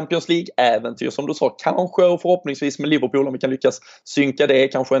Champions League-äventyr som du sa, kanske och förhoppningsvis med Liverpool, om vi kan lyckas synka det,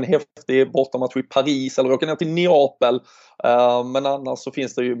 kanske en häftig bortamatch i Paris eller åka ner till Neapel. Men annars så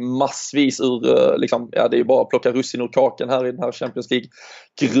finns det ju massvis det är ju bara att plocka russin ur kakan här i den här Champions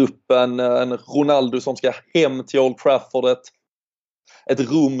League-gruppen. En Ronaldo som ska hem till Old Trafford, ett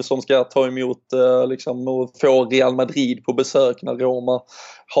rum som ska ta emot och få Real Madrid på besök när Roma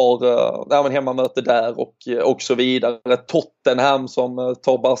har hemmamöte där och så vidare. Tottenham som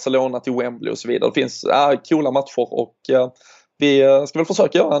tar Barcelona till Wembley och så vidare. Det finns coola matcher, och vi ska väl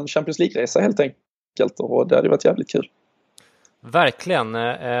försöka göra en Champions League-resa helt enkelt, och det hade varit jävligt kul. Verkligen,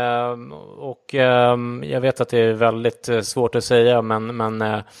 och jag vet att det är väldigt svårt att säga, men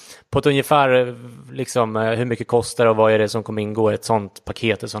på ett ungefär hur mycket kostar och vad är det som kommer ingå i ett sånt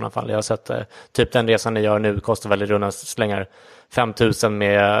paket i sådana fall? Jag har sett typ den resan ni gör nu kostar väl i runda slängar 5 000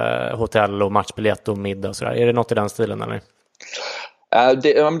 med hotell och matchbiljett och middag och sådär. Är det något i den stilen eller?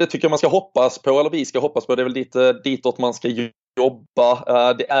 Det tycker jag man ska hoppas på, eller vi ska hoppas på. Det är väl ditåt man ska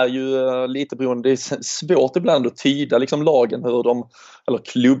jobba. Det är ju lite beroende, det är svårt ibland att tyda lagen, hur eller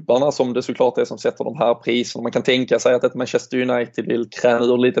klubbarna som det såklart är som sätter de här priserna. Man kan tänka sig att ett Manchester United vill kräma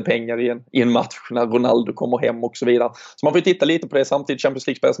ur lite pengar i en match när Ronaldo kommer hem och så vidare. Så man får titta lite på det. Samtidigt Champions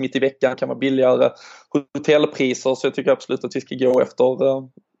League spelas mitt i veckan, kan vara billigare hotellpriser, så jag tycker absolut att vi ska gå efter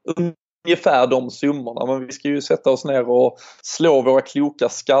ungefär de summorna, men vi ska ju sätta oss ner och slå våra kloka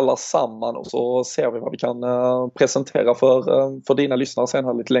skallar samman, och så ser vi vad vi kan presentera för dina lyssnare sen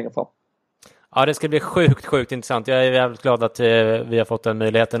här lite längre fram. Ja, det ska bli sjukt intressant. Jag är jävligt glad att vi har fått den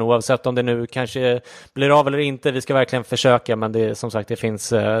möjligheten, oavsett om det nu kanske blir av eller inte. Vi ska verkligen försöka, men det, som sagt, det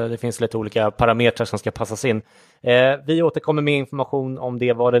finns lite olika parametrar som ska passas in. Vi återkommer med information om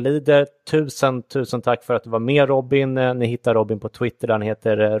det vad det lider. Tusen tack för att du var med, Robin. Ni hittar Robin på Twitter, där han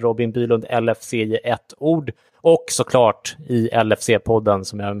heter Robin Bylund LFC i ett ord. Och såklart i LFC-podden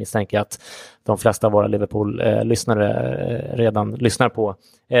som jag misstänker att de flesta av våra Liverpool-lyssnare redan lyssnar på.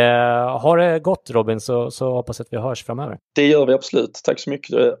 Har det gått, Robin, så hoppas att vi hörs framöver. Det gör vi absolut. Tack så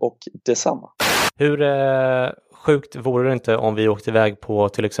mycket, och detsamma. Hur sjukt vore det inte om vi åkte iväg på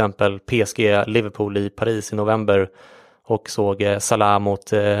till exempel PSG-Liverpool i Paris i november och såg Salah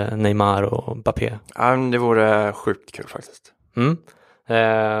mot Neymar och Mbappé? Ja, det vore sjukt kul faktiskt.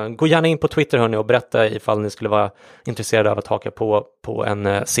 Gå gärna in på Twitter hörni och berätta ifall ni skulle vara intresserade av att haka på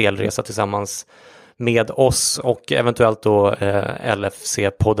en CL-resa tillsammans med oss och eventuellt då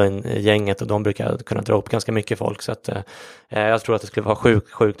LFC-podden-gänget, och de brukar kunna dra upp ganska mycket folk, så att jag tror att det skulle vara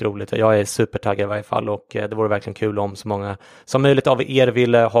sjukt roligt. Jag är supertaggad i varje fall, och det vore verkligen kul om så många som möjligt av er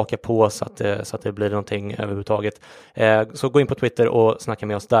ville haka på så att det blir någonting överhuvudtaget. Så gå in på Twitter och snacka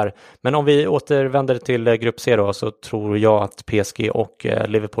med oss där. Men om vi återvänder till grupp C då, så tror jag att PSG och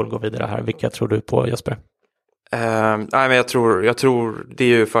Liverpool går vidare här. Vilka tror du på, Jesper? Nej, men jag tror det är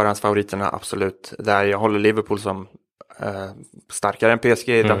ju förhandsfavoriterna absolut. Där jag håller Liverpool som starkare än PSG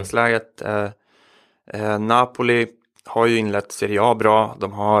i dagsläget. Napoli har ju inlett Serie A bra.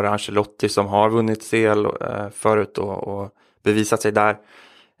 De har Ancelotti som har vunnit CL förut och bevisat sig där.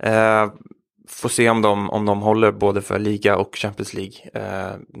 Får se om de håller både för liga och Champions League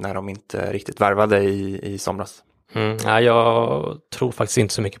när de inte riktigt värvade i somras. Ja, jag tror faktiskt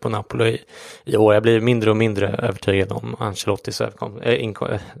inte så mycket på Napoli i år. Jag blir mindre och mindre övertygad om Ancelottis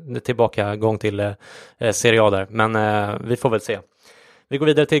tillbaka-gång till Serie A där. Men vi får väl se. Vi går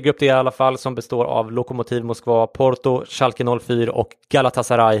vidare till grupp D i alla fall, som består av Lokomotiv Moskva, Porto, Schalke 04 och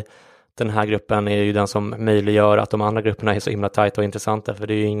Galatasaray. Den här gruppen är ju den som möjliggör att de andra grupperna är så himla tajta och intressanta, för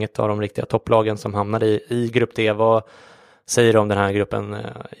det är ju inget av de riktiga topplagen som hamnar i grupp D. Vad säger du om den här gruppen,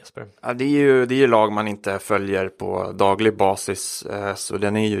 Jesper? Ja, det är ju lag man inte följer på daglig basis, så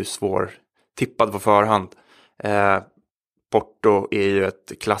den är ju svår tippad på förhand. Porto är ju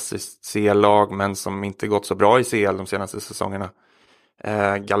ett klassiskt CL-lag, men som inte gått så bra i CL de senaste säsongerna.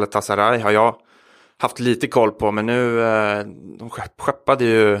 Galatasaray har jag haft lite koll på, men nu de skeppade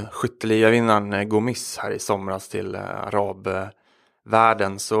ju skytteligavinnaren Gomis här i somras till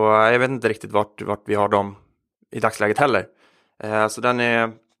arabvärlden, så jag vet inte riktigt vart vi har dem i dagsläget heller. Så den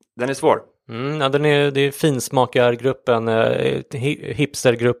är svår. Ja, det är finsmakargruppen,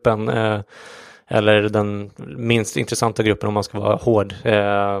 hipstergruppen, eller den minst intressanta gruppen om man ska vara hård.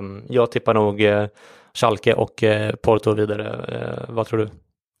 Jag tippar nog Schalke och Porto vidare. Vad tror du?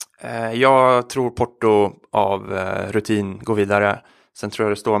 Jag tror Porto av rutin går vidare. Sen tror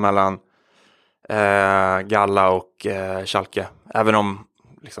jag det står mellan Galla och Schalke. Även om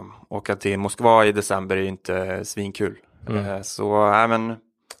liksom, åka till Moskva i december är inte svinkul. Men...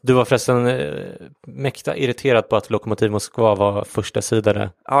 Du var förresten mäkta irriterad på att Lokomotiv Moskva var första sidare.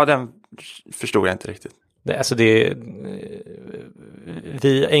 Ja, den förstod jag inte riktigt.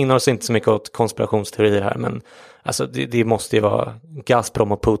 Vi ägnar oss inte så mycket åt konspirationsteorier här, men alltså det måste ju vara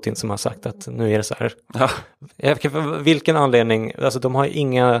Gazprom och Putin som har sagt att nu är det så här. Ja. Vilken anledning? Alltså de har ju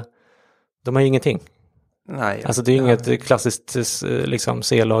ingenting. Nej. Alltså det är ju inget klassiskt liksom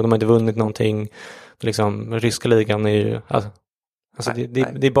C-lag, de har inte vunnit någonting. Liksom ryska ligan är ju alltså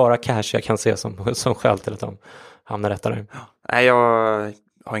det är bara cash jag kan se som skäl till att de hamnar rätt där. Nej, jag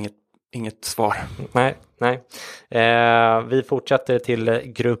har inget svar. Nej. Vi fortsätter till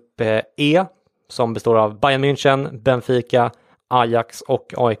grupp E, som består av Bayern München, Benfica, Ajax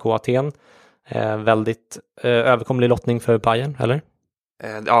och AIK Aten. Väldigt överkomlig lottning för Bayern, eller?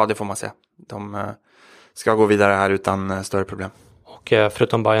 Ja, det får man säga. De ska gå vidare här utan större problem. Och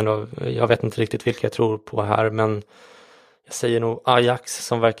förutom Bayern då, jag vet inte riktigt vilka jag tror på här, men jag säger nog Ajax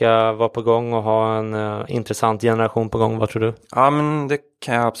som verkar vara på gång och ha en intressant generation på gång. Vad tror du? Ja, men det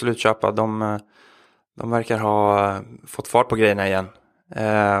kan jag absolut köpa. De verkar ha fått fart på grejerna igen.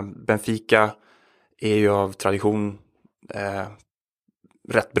 Benfica är ju av tradition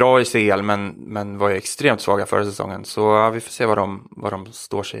rätt bra i CL, men var ju extremt svaga förra säsongen. Så vi får se vad de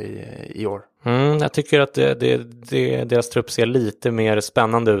står sig i år. Jag tycker att deras trupp ser lite mer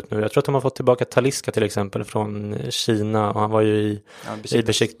spännande ut nu. Jag tror att de har fått tillbaka Talisca till exempel från Kina, och han var ju i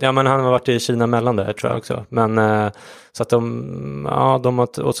Besiktas. Ja, men han har varit i Kina mellan där tror jag också. Men så att de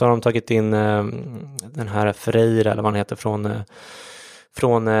och så har de tagit in den här Freire eller vad han heter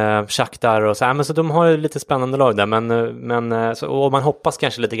från Shakhtar och så. Men så de har ju lite spännande lag där, men så, och man hoppas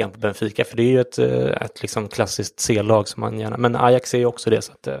kanske lite grann på Benfica, för det är ju ett liksom klassiskt C-lag som man gärna, men Ajax är ju också det,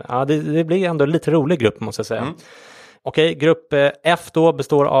 så att det blir ändå en lite rolig grupp måste jag säga. Okej, grupp F då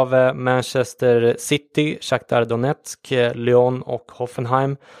består av Manchester City, Shakhtar Donetsk, Lyon och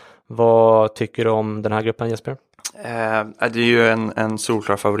Hoffenheim. Vad tycker du om den här gruppen, Jesper? Det är ju en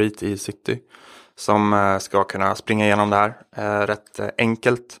solklar favorit i City som ska kunna springa igenom det här rätt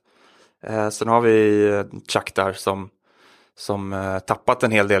enkelt. Sen har vi Shakhtar som tappat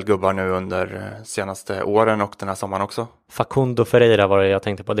en hel del gubbar nu under senaste åren och den här sommaren också. Facundo Ferreira var det jag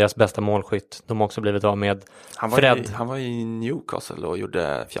tänkte på, deras bästa målskytt. De har också blivit av med Fred. Han var i Newcastle och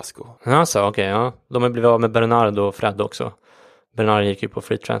gjorde fiasko. Alltså, okej, ja. De har blivit av med Bernard och Fred också. Bernard gick ju på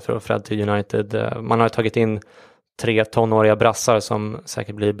free transfer och Fred till United. Man har tagit in 3 tonåriga brassar som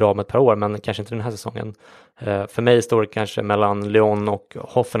säkert blir bra om ett par år, men kanske inte den här säsongen. För mig står det kanske mellan Lyon och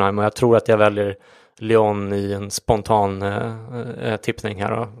Hoffenheim, och jag tror att jag väljer Lyon i en spontan tippning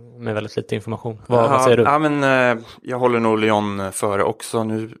här då, med väldigt lite information. Vad säger du? Ja, men jag håller nog Lyon före också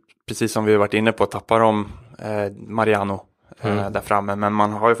nu, precis som vi har varit inne på, tappar de Mariano där framme, men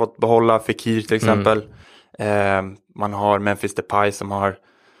man har ju fått behålla Fekir till exempel. Man har Memphis Depay som har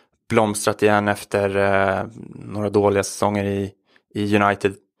blomstrat igen efter några dåliga säsonger i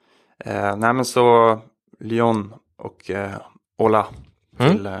United. Nej, men så Lyon och Ola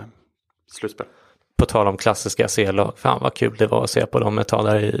till slutspel. på tal om klassiska C-lag, fan vad kul det var att se på dem ett tag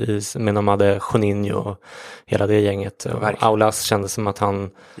där men de hade Juninho och hela det gänget. Och Aulas kändes som att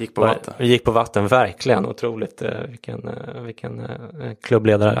han gick på vatten, verkligen otroligt vilken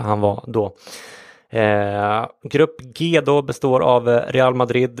klubbledare han var då. Grupp G då består av Real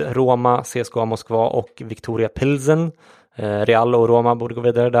Madrid, Roma, CSKA Moskva och Victoria Pilsen. Real och Roma borde gå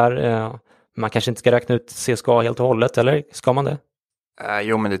vidare där. Man kanske inte ska räkna ut CSKA helt och hållet, eller ska man det?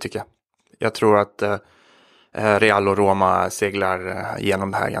 Jo, men det tycker jag. Jag tror att Real och Roma seglar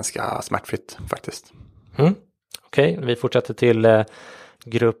igenom det här ganska smärtfritt faktiskt. Okej, vi fortsätter till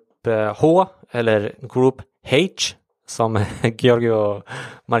grupp H, eller Group H, som Giorgio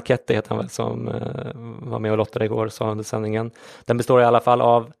Marchetti heter han väl, som var med och lottade igår, sa under sändningen. Den består i alla fall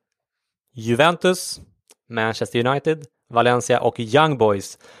av Juventus, Manchester United, Valencia och Young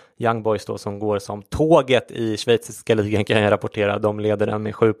Boys. Young Boys då som går som tåget i schweiziska ligan, kan jag rapportera. De leder den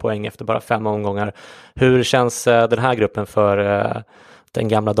med 7 poäng efter bara 5 omgångar. Hur känns den här gruppen för den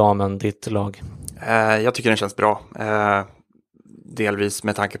gamla damen, ditt lag? Jag tycker den känns bra. Delvis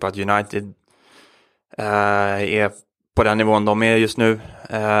med tanke på att United är på den nivån de är just nu.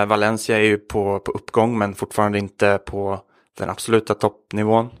 Valencia är ju på uppgång, men fortfarande inte på den absoluta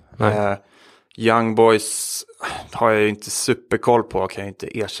toppnivån. Young Boys har jag ju inte superkoll på, kan jag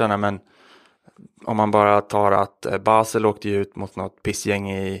inte erkänna, men om man bara tar att Basel åkte ut mot något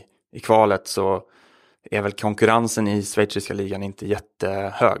pissgäng i kvalet, så är väl konkurrensen i schweiziska ligan inte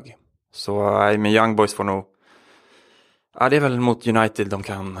jättehög. Så men Young Boys får nog, det är väl mot United de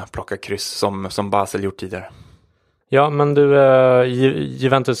kan plocka kryss som Basel gjort tidigare. Ja, men du,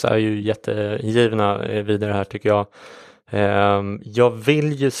 Juventus är ju jättegivna vidare här tycker jag. Jag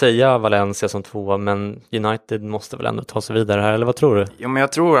vill ju säga Valencia som 2, men United måste väl ändå ta sig vidare här, eller vad tror du? Jo, men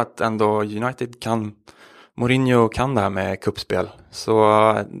jag tror att ändå United Mourinho kan det här med kuppspel. Så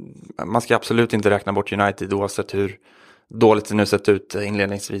man ska absolut inte räkna bort United oavsett hur dåligt det nu sett ut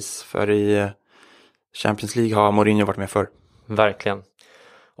inledningsvis. För i Champions League har Mourinho varit med förr. Verkligen.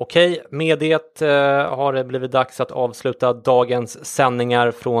 Okej, med det har det blivit dags att avsluta dagens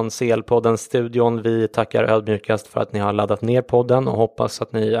sändningar från CL-podden-studion. Vi tackar ödmjukast för att ni har laddat ner podden och hoppas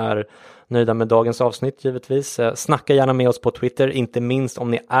att ni är nöjda med dagens avsnitt givetvis. Snacka gärna med oss på Twitter, inte minst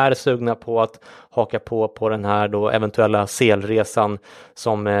om ni är sugna på att haka på den här då eventuella CL-resan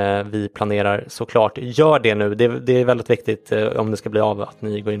som vi planerar. Såklart, gör det nu. Det är väldigt viktigt om det ska bli av att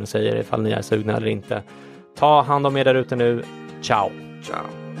ni går in och säger ifall ni är sugna eller inte. Ta hand om er där ute nu. Ciao! Ciao!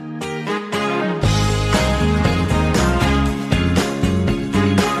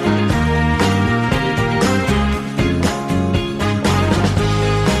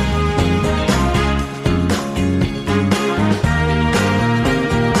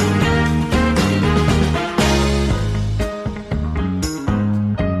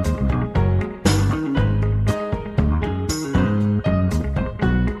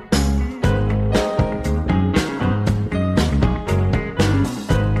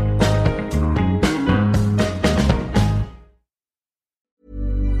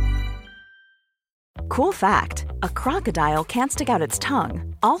 Cool fact, a crocodile can't stick out its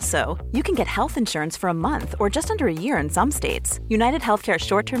tongue. Also, you can get health insurance for a month or just under a year in some states. United Healthcare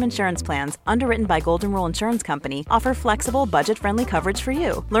short-term insurance plans, underwritten by Golden Rule Insurance Company, offer flexible, budget-friendly coverage for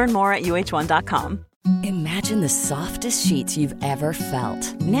you. Learn more at UH1.com. Imagine the softest sheets you've ever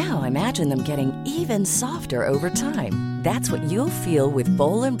felt. Now imagine them getting even softer over time. That's what you'll feel with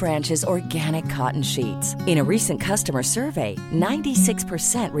Boll & Branch's organic cotton sheets. In a recent customer survey,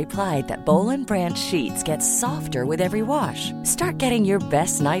 96% replied that Boll & Branch sheets get softer with every wash. Start getting your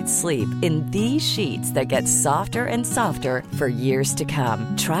best night's sleep in these sheets that get softer and softer for years to come.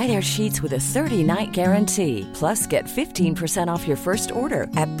 Try their sheets with a 30-night guarantee. Plus, get 15% off your first order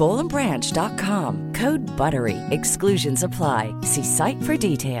at bollandbranch.com. Code BUTTERY. Exclusions apply. See site for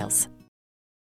details.